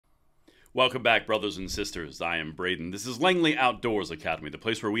Welcome back, brothers and sisters. I am Braden. This is Langley Outdoors Academy, the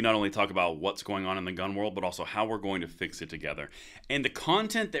place where we not only talk about what's going on in the gun world, but also how we're going to fix it together. And the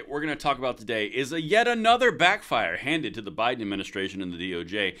content that we're going to talk about today is yet another backfire handed to the Biden administration and the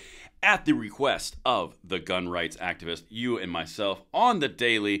DOJ at the request of the gun rights activists, you and myself, on the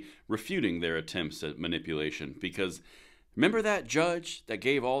daily, refuting their attempts at manipulation. Because remember that judge that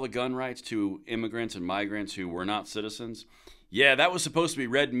gave all the gun rights to immigrants and migrants who were not citizens? Yeah, that was supposed to be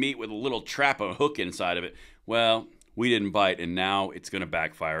red meat with a little trap and hook inside of it. Well, we didn't bite, and now it's going to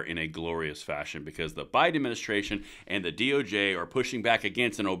backfire in a glorious fashion because the Biden administration and the DOJ are pushing back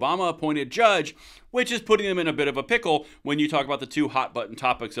against an Obama-appointed judge, which is putting them in a bit of a pickle when you talk about the two hot-button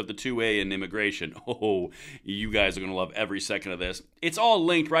topics of the 2A and immigration. Oh, you guys are going to love every second of this. It's all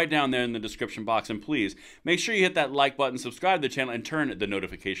linked right down there in the description box, and please make sure you hit that like button, subscribe to the channel, and turn the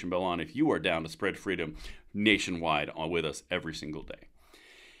notification bell on if you are down to spread freedom nationwide with us every single day.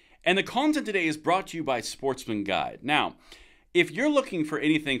 And the content today is brought to you by Sportsman Guide. Now, if you're looking for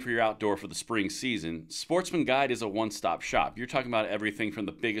anything for your outdoor for the spring season, Sportsman Guide is a one-stop shop. You're talking about everything from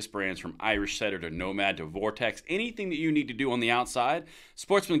the biggest brands, from Irish Setter to Nomad to Vortex. Anything that you need to do on the outside,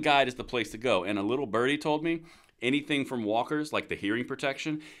 Sportsman Guide is the place to go. And a little birdie told me, anything from walkers, like the hearing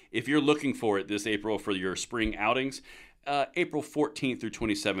protection, if you're looking for it this April for your spring outings, April 14th through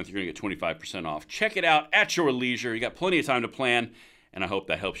 27th, you're going to get 25% off. Check it out at your leisure. You got plenty of time to plan, and I hope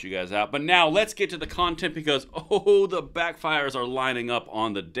that helps you guys out. But now let's get to the content because, oh, the backfires are lining up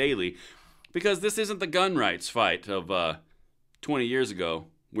on the daily because this isn't the gun rights fight of 20 years ago.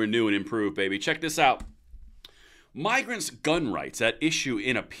 We're new and improved, baby. Check this out. Migrants' gun rights at issue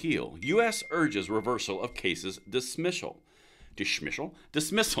in appeal. U.S. urges reversal of cases dismissal.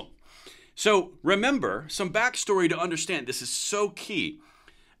 Dismissal. So remember, some backstory to understand. This is so key.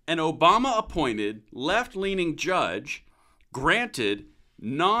 An Obama-appointed left-leaning judge granted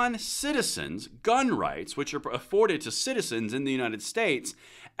non-citizens gun rights, which are afforded to citizens in the United States,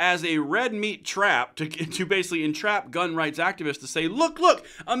 as a red meat trap to basically entrap gun rights activists to say, look,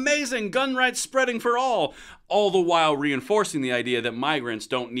 amazing, gun rights spreading for all the while reinforcing the idea that migrants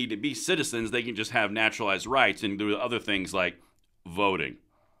don't need to be citizens. They can just have naturalized rights and do other things like voting.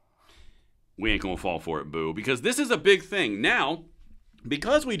 We ain't gonna fall for it, boo, because this is a big thing. Now,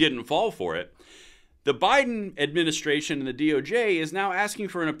 because we didn't fall for it, the Biden administration and the DOJ is now asking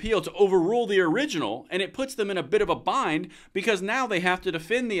for an appeal to overrule the original, and it puts them in a bit of a bind because now they have to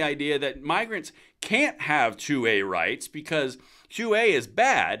defend the idea that migrants can't have 2A rights because 2A is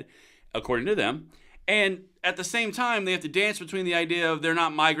bad, according to them, and at the same time, they have to dance between the idea of they're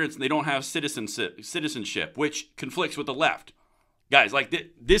not migrants and they don't have citizenship, which conflicts with the left. Guys,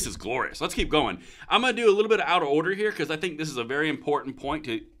 like, this is glorious. Let's keep going. I'm going to do a little bit out of order here because I think this is a very important point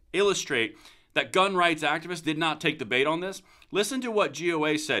to illustrate that gun rights activists did not take the bait on this. Listen to what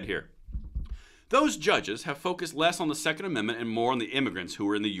GOA said here. Those judges have focused less on the Second Amendment and more on the immigrants who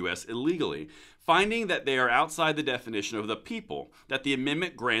are in the U.S. illegally, finding that they are outside the definition of the people, that the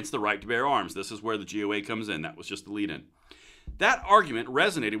amendment grants the right to bear arms. This is where the GOA comes in. That was just the lead-in. That argument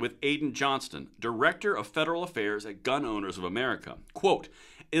resonated with Aiden Johnston, Director of Federal Affairs at Gun Owners of America. Quote,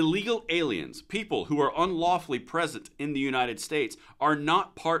 illegal aliens, people who are unlawfully present in the United States, are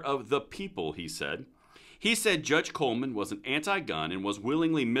not part of the people, he said. He said Judge Coleman was an anti-gun and was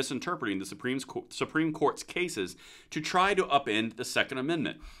willingly misinterpreting the Supreme Court's cases to try to upend the Second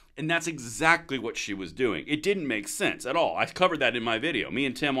Amendment. And that's exactly what she was doing. It didn't make sense at all. I covered that in my video, me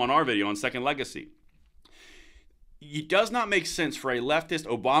and Tim on our video on Second Legacy. It does not make sense for a leftist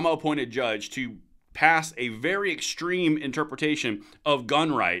Obama-appointed judge to pass a very extreme interpretation of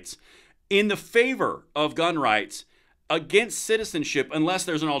gun rights in the favor of gun rights against citizenship unless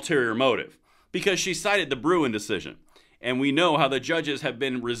there's an ulterior motive. Because she cited the Bruen decision. And we know how the judges have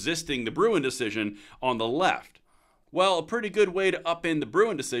been resisting the Bruen decision on the left. Well, a pretty good way to upend the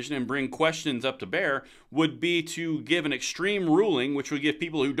Bruen decision and bring questions up to bear would be to give an extreme ruling, which would give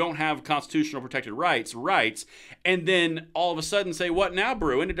people who don't have constitutional protected rights, and then all of a sudden say, what now,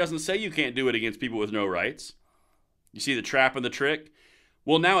 Bruen? It doesn't say you can't do it against people with no rights. You see the trap and the trick?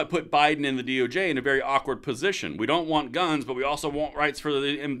 Well, now it put Biden and the DOJ in a very awkward position. We don't want guns, but we also want rights for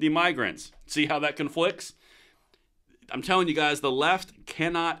the migrants. See how that conflicts? I'm telling you guys, the left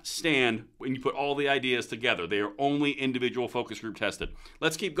cannot stand when you put all the ideas together. They are only individual focus group tested.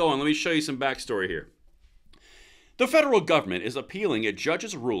 Let's keep going. Let me show you some backstory here. The federal government is appealing a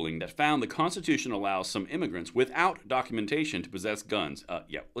judge's ruling that found the Constitution allows some immigrants without documentation to possess guns.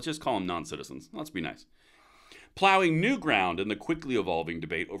 Let's just call them non-citizens. Let's be nice. Plowing new ground in the quickly evolving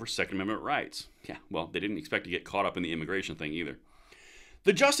debate over Second Amendment rights. Yeah, well, they didn't expect to get caught up in the immigration thing either.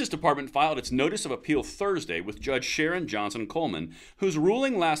 The Justice Department filed its notice of appeal Thursday with Judge Sharon Johnson Coleman, whose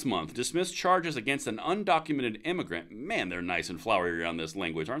ruling last month dismissed charges against an undocumented immigrant. Man, they're nice and flowery around this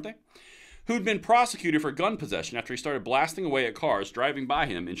language, aren't they? Who'd been prosecuted for gun possession after he started blasting away at cars driving by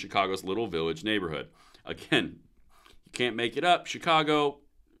him in Chicago's Little Village neighborhood. Again, you can't make it up. Chicago,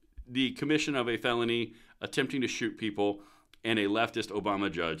 the commission of a felony, attempting to shoot people, and a leftist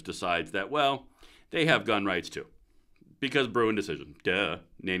Obama judge decides that, well, they have gun rights too. Because Bruin decision. Duh.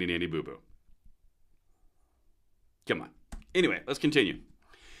 Nanny, nanny, boo-boo. Come on. Anyway, let's continue.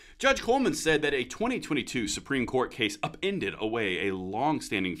 Judge Coleman said that a 2022 Supreme Court case upended away a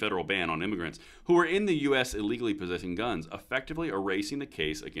long-standing federal ban on immigrants who were in the U.S. illegally possessing guns, effectively erasing the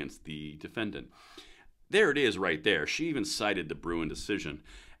case against the defendant. There it is right there. She even cited the Bruin decision.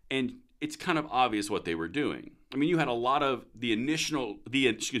 And it's kind of obvious what they were doing. I mean, you had a lot of initial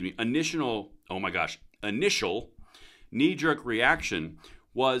knee-jerk reaction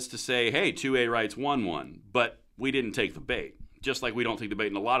was to say, hey, 2A rights won one, but we didn't take the bait. Just like we don't take the bait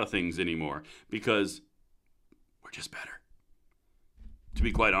in a lot of things anymore because we're just better. To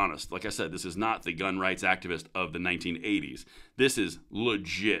be quite honest, like I said, this is not the gun rights activist of the 1980s. This is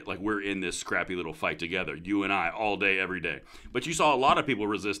legit, like we're in this scrappy little fight together, you and I, all day, every day. But you saw a lot of people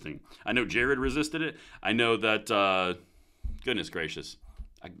resisting. I know Jared resisted it. I know that, goodness gracious,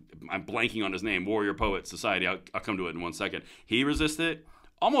 I'm blanking on his name, Warrior Poet Society. I'll come to it in 1 second. He resisted it.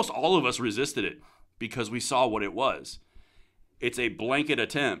 Almost all of us resisted it because we saw what it was. It's a blanket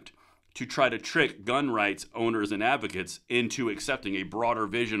attempt to try to trick gun rights owners and advocates into accepting a broader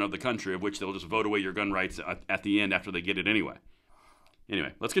vision of the country of which they'll just vote away your gun rights at the end after they get it anyway.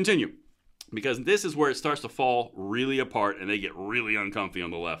 Anyway, let's continue because this is where it starts to fall really apart and they get really uncomfy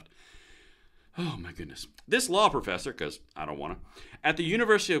on the left. Oh my goodness. This law professor, because I don't want to, at the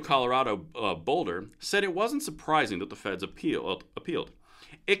University of Colorado Boulder said it wasn't surprising that the feds appealed.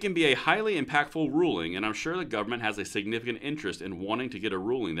 It can be a highly impactful ruling, and I'm sure the government has a significant interest in wanting to get a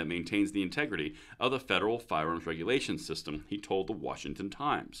ruling that maintains the integrity of the federal firearms regulation system, he told the Washington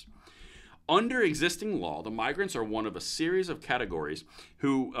Times. Under existing law, the migrants are one of a series of categories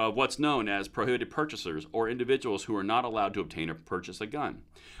who, what's known as prohibited purchasers, or individuals who are not allowed to obtain or purchase a gun.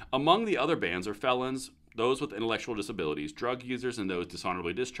 Among the other bans are felons, those with intellectual disabilities, drug users, and those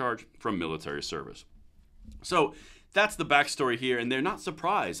dishonorably discharged from military service. So that's the backstory here, and they're not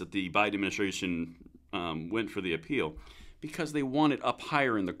surprised that the Biden administration went for the appeal because they want it up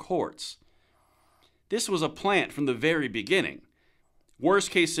higher in the courts. This was a plant from the very beginning.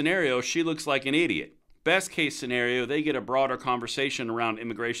 Worst case scenario, she looks like an idiot. Best case scenario, they get a broader conversation around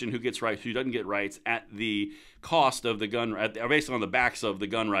immigration, who gets rights, who doesn't get rights, at the cost of the gun, based on the backs of the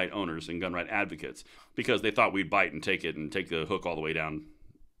gun right owners and gun right advocates, because they thought we'd bite and take it and take the hook all the way down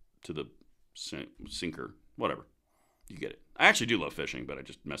to the sinker, whatever. You get it. I actually do love fishing, but I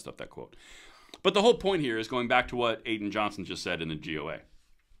just messed up that quote. But the whole point here is going back to what Aiden Johnson just said in the GOA.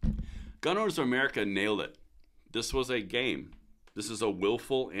 Gun Owners of America nailed it. This was a game. This is a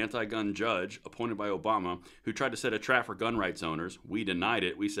willful anti-gun judge appointed by Obama who tried to set a trap for gun rights owners. We denied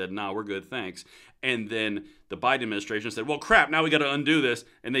it. We said, nah, we're good, thanks. And then the Biden administration said, well, crap, now we got to undo this.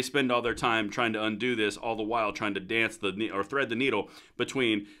 And they spend all their time trying to undo this, all the while trying to dance or thread the needle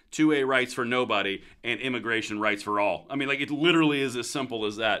between 2A rights for nobody and immigration rights for all. I mean, like, it literally is as simple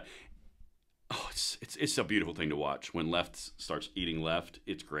as that. Oh, it's a beautiful thing to watch. When left starts eating left,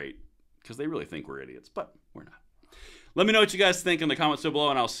 it's great because they really think we're idiots, but we're not. Let me know what you guys think in the comments below,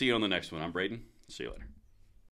 and I'll see you on the next one. I'm Braden. See you later.